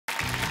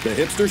The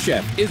Hipster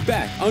Chef is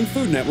back on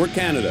Food Network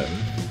Canada.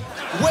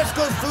 West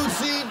Coast food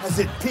scene has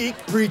hit peak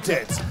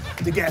pretense.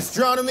 The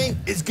gastronomy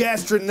is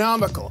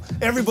gastronomical.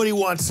 Everybody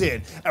wants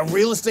in. And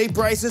real estate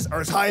prices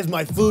are as high as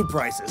my food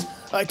prices.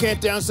 I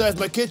can't downsize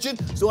my kitchen,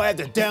 so I have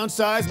to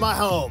downsize my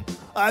home.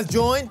 I've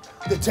joined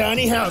the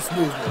tiny house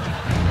movement.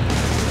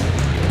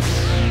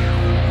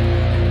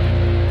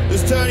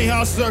 This tiny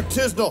house is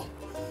artisanal,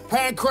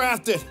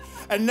 handcrafted,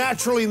 and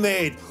naturally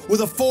made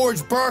with a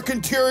forged bark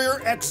interior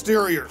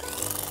exterior.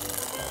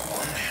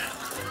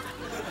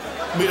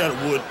 Made out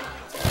of wood.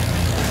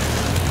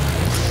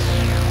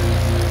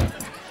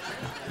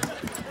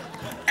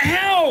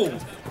 Ow!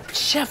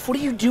 Chef, what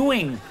are you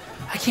doing?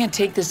 I can't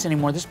take this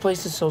anymore. This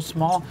place is so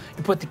small.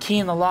 You put the key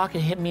in the lock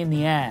and hit me in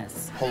the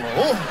ass.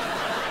 Hello?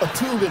 A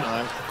tube and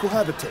I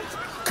cohabitate.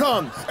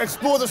 Come,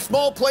 explore the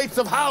small plates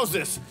of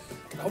houses.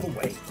 Get out of the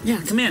way.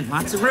 Yeah, come in.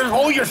 Lots of room.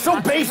 Oh, you're so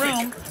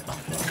basic.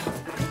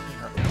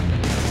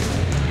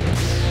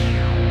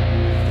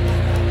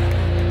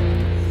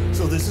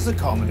 So this is a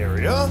common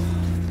area.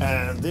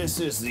 And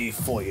this is the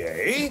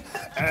foyer,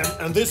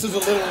 and this is a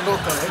little nook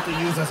I like to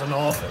use as an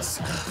office.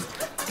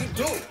 What are you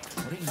doing?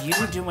 What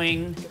are you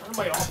doing? Get out of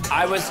my office.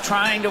 I was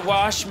trying to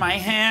wash my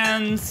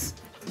hands.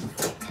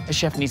 A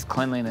chef needs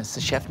cleanliness.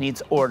 A chef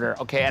needs order,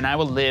 okay? And I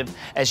will live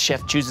as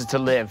chef chooses to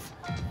live.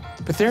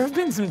 But there have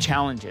been some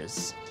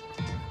challenges.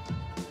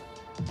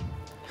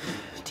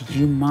 Do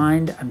you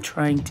mind? I'm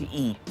trying to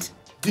eat.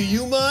 Do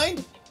you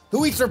mind?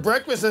 Who eats their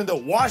breakfast in the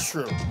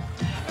washroom?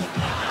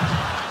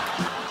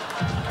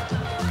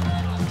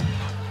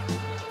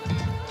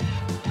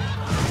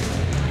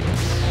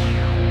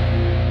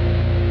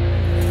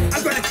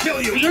 I'm gonna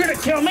kill you. You're gonna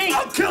kill me?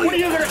 I'll kill you. What are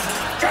you gonna...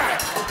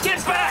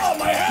 Get back! Oh,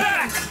 my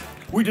hand!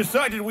 Back! We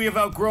decided we have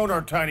outgrown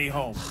our tiny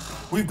home.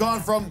 We've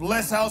gone from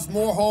less house,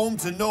 more home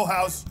to no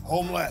house,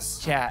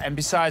 homeless. Yeah, and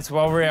besides,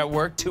 while we were at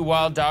work, 2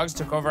 wild dogs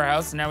took over our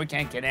house, and now we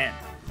can't get in.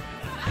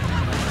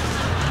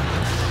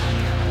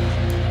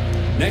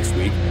 Next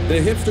week, the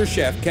Hipster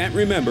Chef can't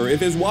remember if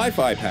his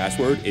Wi-Fi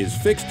password is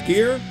fixed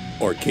gear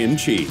or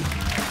kimchi.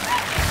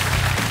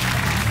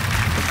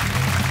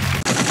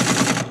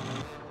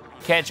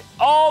 Catch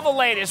all the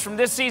latest from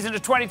this season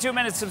of 22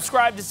 Minutes.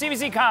 Subscribe to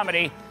CBC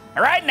Comedy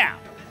right now,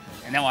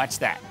 and then watch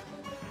that.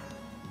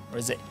 Or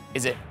is it?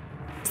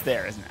 It's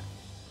there, isn't it?